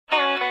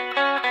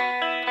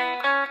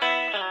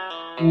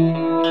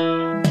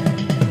You're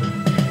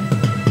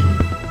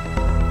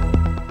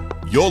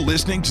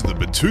listening to the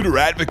Betoota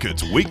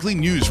Advocate's weekly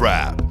news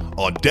wrap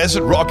on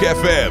Desert Rock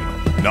FM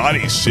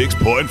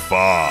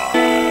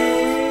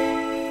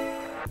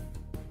 96.5.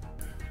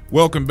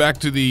 Welcome back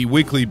to the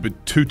weekly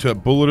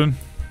Betoota Bulletin.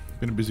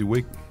 Been a busy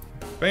week.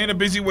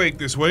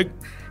 This week.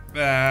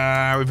 We've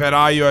had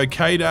Are You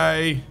OK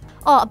Day.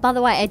 Oh, by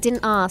the way, I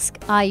didn't ask,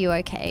 are you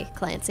okay,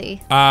 Clancy?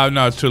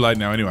 No, it's too late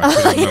now anyway.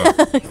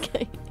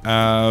 Okay.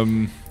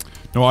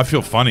 No, I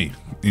feel funny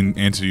in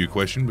answer to your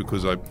question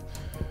because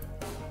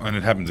and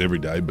it happens every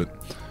day, but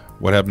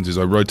what happens is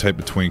I rotate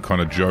between kind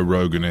of Joe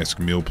Rogan-esque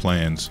meal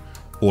plans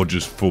or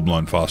just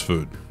full-blown fast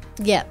food.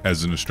 Yeah.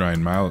 As an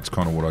Australian male, it's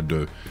kind of what I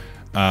do.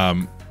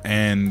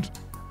 And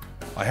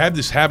I have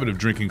this habit of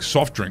drinking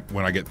soft drink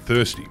when I get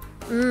thirsty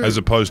as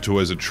opposed to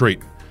as a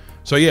treat.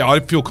 So, yeah, I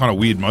feel kind of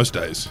weird most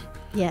days.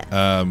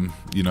 Yeah.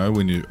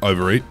 When you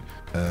overeat,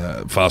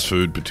 fast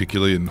food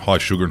particularly, and high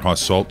sugar and high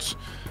salts.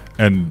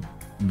 And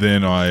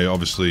then I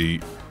obviously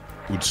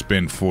would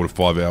spend 4 to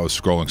 5 hours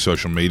scrolling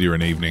social media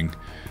an evening.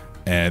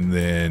 And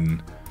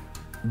then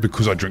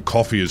because I drink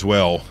coffee as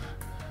well,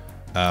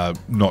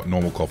 not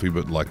normal coffee,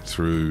 but like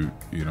through,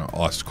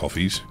 iced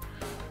coffees,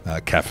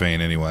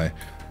 caffeine anyway,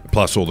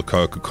 plus all the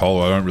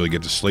Coca-Cola, I don't really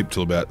get to sleep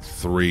till about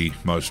 3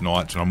 most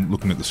nights. And I'm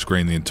looking at the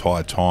screen the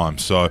entire time.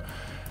 So...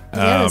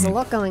 there's a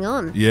lot going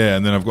on. Yeah,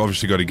 and then I've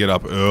obviously got to get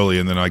up early,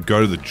 and then I go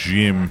to the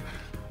gym,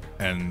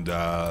 and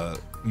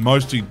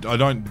mostly I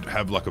don't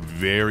have like a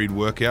varied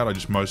workout. I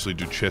just mostly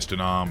do chest and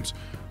arms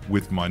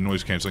with my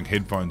noise-cancelling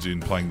headphones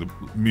in, playing the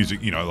music,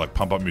 like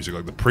pump-up music,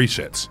 like the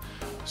presets.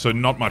 So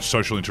not much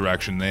social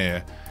interaction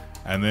there.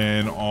 And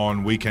then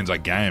on weekends I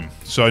game.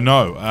 So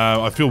no,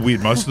 I feel weird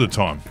most of the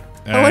time.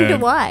 And, I wonder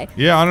why.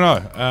 Yeah, I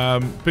don't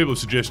know. People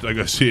suggest I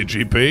go see a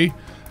GP.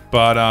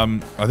 But I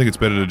think it's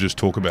better to just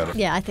talk about it.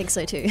 Yeah, I think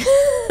so too.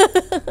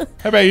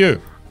 How about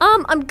you?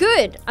 I'm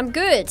good.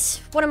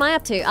 What am I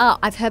up to? Oh,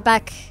 I've heard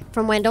back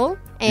from Wendell,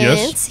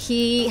 and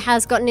he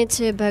has gotten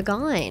into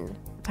Burgoyne,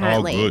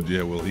 apparently. Oh, good.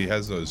 Yeah, well, he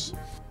has those.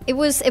 It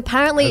was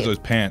apparently... He has those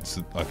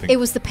pants, I think. It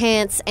was the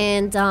pants,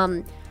 and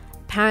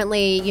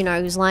apparently, he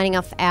was lining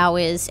up for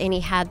hours, and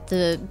he had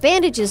the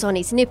bandages on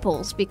his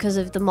nipples because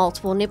of the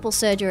multiple nipple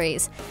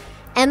surgeries.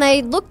 And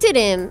they looked at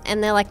him,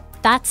 and they're like,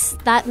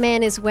 that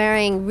man is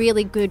wearing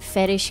really good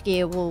fetish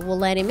gear. We'll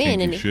let him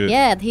in. And shit.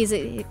 Yeah, he's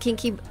a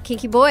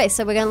kinky boy,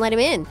 so we're going to let him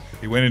in.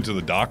 He went into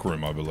the dark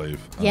room, I believe.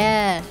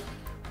 Yeah.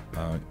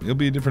 He'll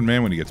be a different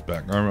man when he gets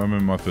back. I remember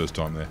my first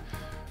time there.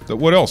 So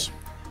what else?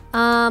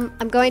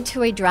 I'm going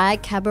to a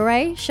drag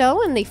cabaret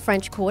show in the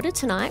French Quarter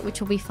tonight,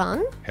 which will be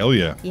fun. Hell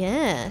yeah.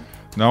 Yeah.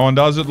 No one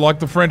does it like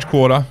the French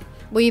Quarter.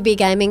 Will you be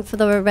gaming for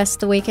the rest of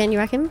the weekend, you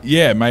reckon?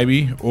 Yeah,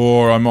 maybe.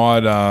 Or I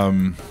might, I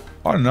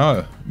don't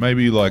know,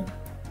 maybe like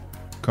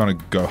kind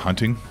of go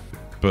hunting,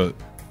 but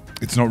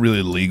it's not really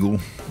illegal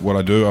what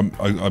I do.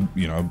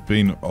 I've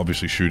been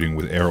obviously shooting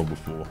with Errol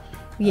before.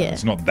 Yeah.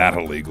 It's not that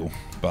illegal,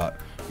 but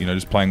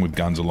just playing with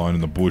guns alone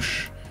in the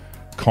bush,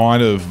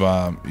 kind of,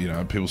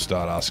 people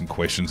start asking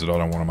questions that I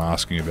don't want them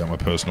asking about my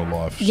personal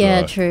life.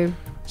 Yeah, true.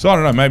 So I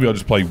don't know, maybe I'll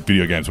just play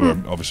video games where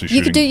I'm obviously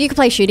shooting. You could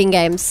play shooting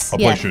games. I'll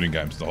play shooting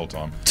games the whole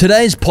time.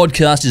 Today's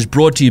podcast is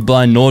brought to you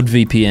by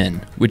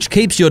NordVPN, which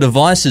keeps your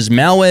devices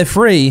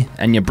malware-free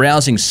and your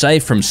browsing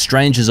safe from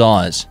strangers'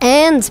 eyes.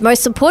 And,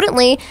 most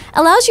importantly,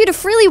 allows you to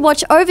freely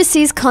watch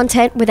overseas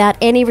content without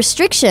any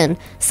restriction,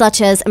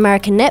 such as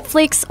American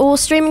Netflix or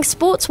streaming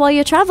sports while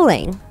you're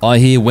travelling. I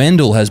hear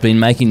Wendell has been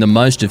making the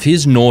most of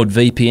his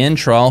NordVPN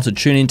trial to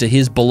tune into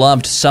his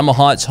beloved Summer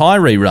Heights High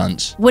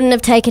reruns. Wouldn't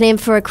have taken him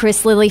for a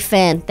Chris Lilly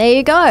fan. There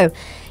you go.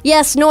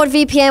 Yes,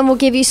 NordVPN will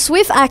give you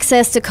swift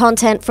access to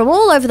content from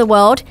all over the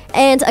world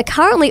and are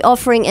currently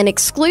offering an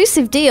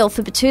exclusive deal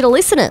for Betoota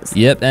listeners.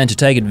 Yep, and to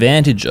take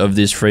advantage of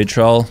this free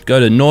trial, go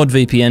to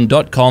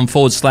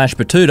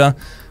nordvpn.com/Betoota,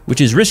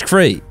 which is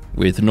risk-free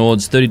with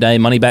Nord's 30-day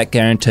money-back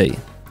guarantee.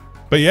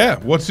 But yeah,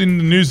 what's in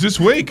the news this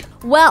week?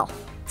 Well,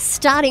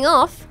 starting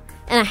off,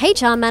 and a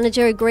HR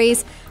manager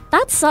agrees,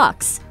 that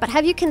sucks, but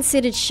have you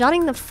considered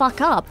shutting the fuck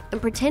up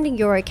and pretending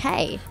you're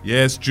okay?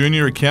 Yes,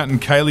 junior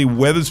accountant Kaylee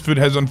Weathersford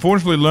has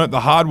unfortunately learnt the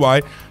hard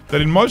way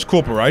that in most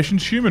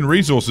corporations, human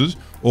resources,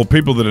 or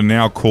people that are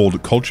now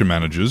called culture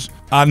managers,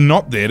 are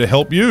not there to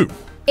help you.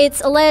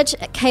 It's alleged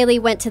Kaylee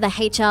went to the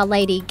HR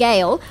lady,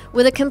 Gail,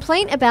 with a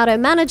complaint about her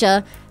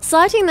manager,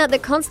 citing that the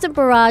constant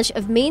barrage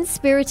of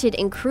mean-spirited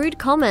and crude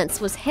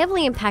comments was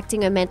heavily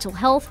impacting her mental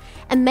health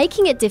and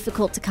making it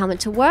difficult to come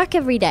into work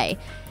every day,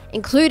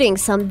 including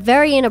some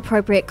very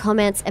inappropriate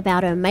comments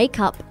about her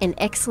makeup and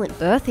excellent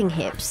birthing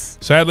hips.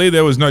 Sadly,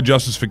 there was no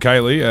justice for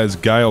Kaylee. As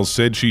Gail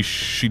said, she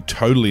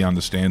totally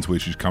understands where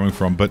she's coming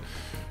from, but,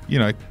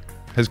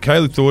 has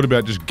Kaylee thought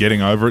about just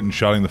getting over it and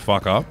shutting the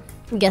fuck up?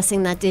 I'm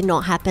guessing that did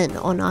not happen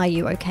on Are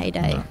You OK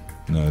Day.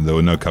 No, there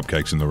were no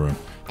cupcakes in the room.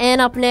 And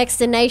up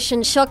next, a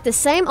nation shocked the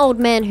same old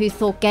man who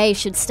thought gays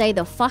should stay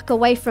the fuck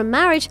away from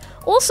marriage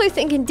also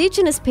think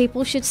Indigenous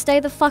people should stay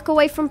the fuck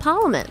away from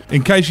Parliament.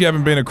 In case you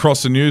haven't been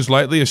across the news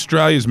lately,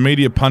 Australia's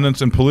media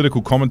pundits and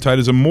political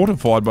commentators are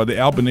mortified by the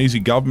Albanese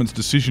government's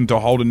decision to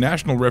hold a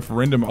national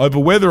referendum over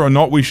whether or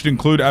not we should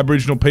include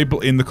Aboriginal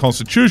people in the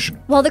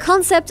Constitution. While the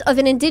concept of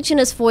an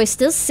Indigenous voice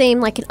does seem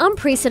like an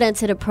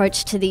unprecedented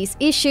approach to these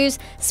issues,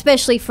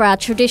 especially for our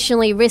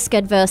traditionally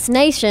risk-adverse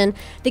nation,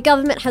 the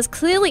government has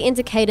clearly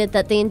indicated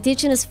that the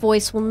Indigenous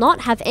voice will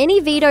not have any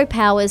veto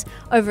powers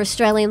over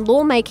Australian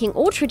lawmaking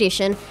or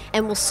tradition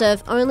and will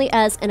serve only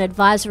as an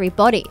advisory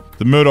body.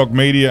 The Murdoch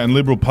media and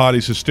Liberal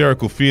Party's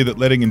hysterical fear that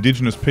letting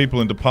Indigenous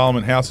people into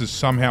Parliament House is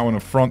somehow an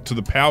affront to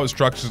the power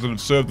structures that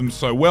have served them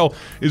so well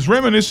is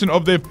reminiscent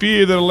of their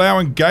fear that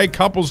allowing gay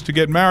couples to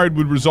get married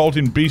would result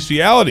in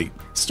bestiality.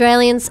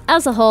 Australians,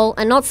 as a whole,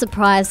 are not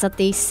surprised that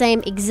these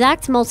same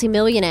exact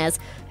multimillionaires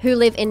who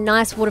live in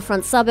nice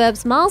waterfront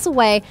suburbs miles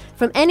away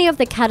from any of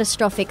the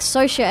catastrophic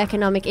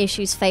socio-economic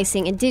issues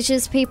facing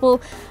Indigenous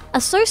people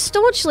are so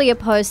staunchly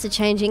opposed to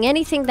changing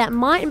anything that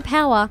might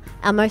empower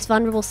our most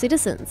vulnerable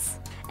citizens.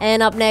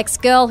 And up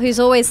next, girl who's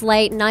always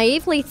late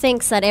naively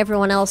thinks that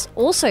everyone else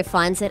also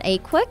finds it a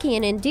quirky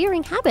and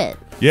endearing habit.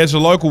 Yes, a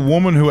local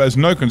woman who has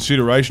no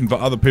consideration for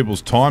other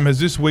people's time has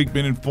this week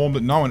been informed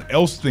that no one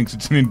else thinks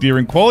it's an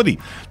endearing quality,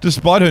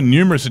 despite her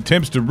numerous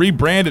attempts to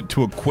rebrand it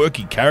to a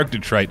quirky character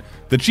trait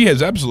that she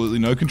has absolutely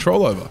no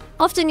control over.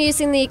 Often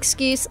using the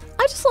excuse,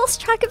 I just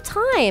lost track of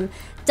time,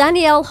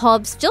 Danielle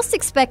Hobbs just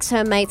expects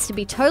her mates to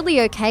be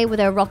totally okay with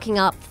her rocking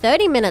up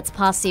 30 minutes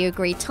past the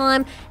agreed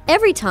time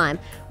every time,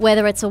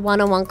 whether it's a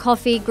one-on-one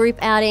coffee, group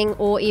outing,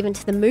 or even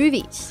to the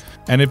movies.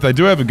 And if they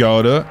do have a go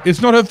at her,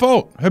 it's not her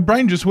fault. Her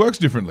brain just works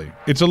differently.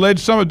 It's alleged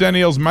some of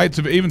Danielle's mates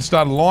have even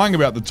started lying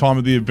about the time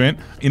of the event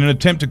in an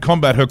attempt to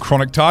combat her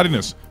chronic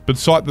tardiness, but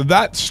cite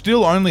that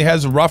still only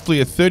has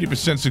roughly a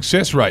 30%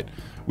 success rate,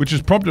 which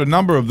has prompted a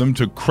number of them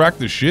to crack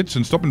the shits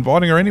and stop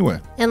inviting her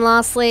anywhere. And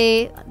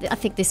lastly, I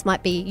think this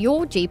might be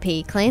your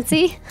GP,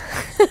 Clancy.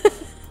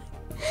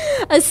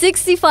 A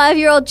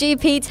 65-year-old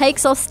GP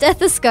takes off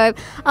stethoscope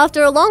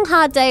after a long,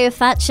 hard day of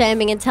fat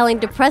shaming and telling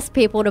depressed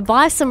people to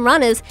buy some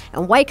runners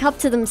and wake up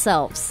to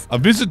themselves. A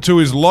visit to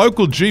his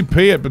local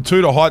GP at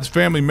Betoota Heights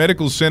Family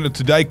Medical Centre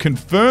today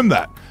confirmed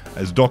that,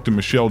 as Dr.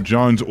 Michelle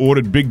Jones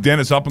ordered Big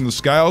Dennis up on the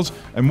scales,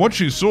 and what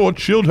she saw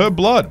chilled her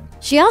blood.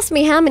 She asked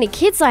me how many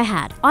kids I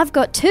had. I've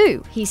got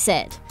 2, he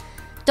said.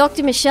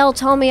 Dr. Michelle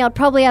told me I'd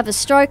probably have a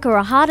stroke or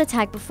a heart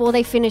attack before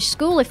they finished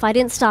school if I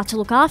didn't start to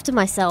look after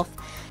myself.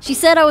 She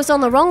said I was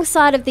on the wrong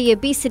side of the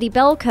obesity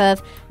bell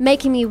curve,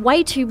 making me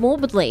way too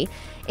morbidly.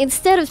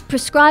 Instead of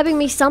prescribing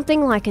me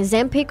something like a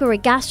Zempic or a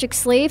gastric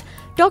sleeve,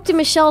 Dr.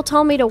 Michelle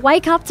told me to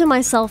wake up to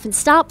myself and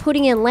start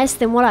putting in less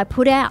than what I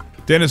put out.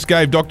 Dennis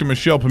gave Dr.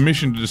 Michelle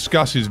permission to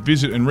discuss his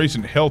visit and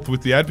recent health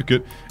with the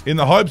advocate in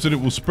the hopes that it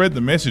will spread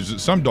the message that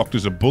some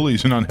doctors are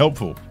bullies and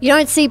unhelpful. You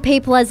don't see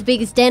people as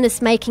big as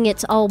Dennis making it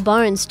to old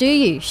bones, do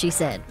you? She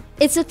said.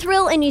 It's a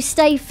thrill and you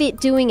stay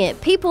fit doing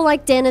it. People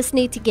like Dennis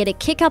need to get a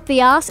kick up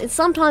the arse, and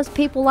sometimes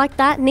people like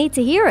that need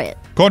to hear it.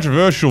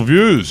 Controversial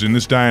views in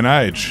this day and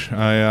age.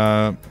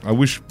 I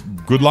wish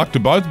good luck to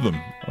both of them.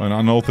 An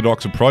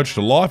unorthodox approach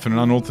to life and an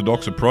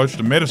unorthodox approach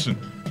to medicine.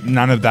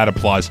 None of that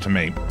applies to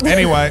me.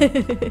 Anyway,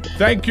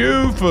 thank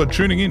you for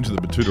tuning in to the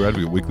Betoota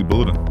Advocate Weekly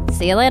Bulletin.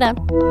 See you later.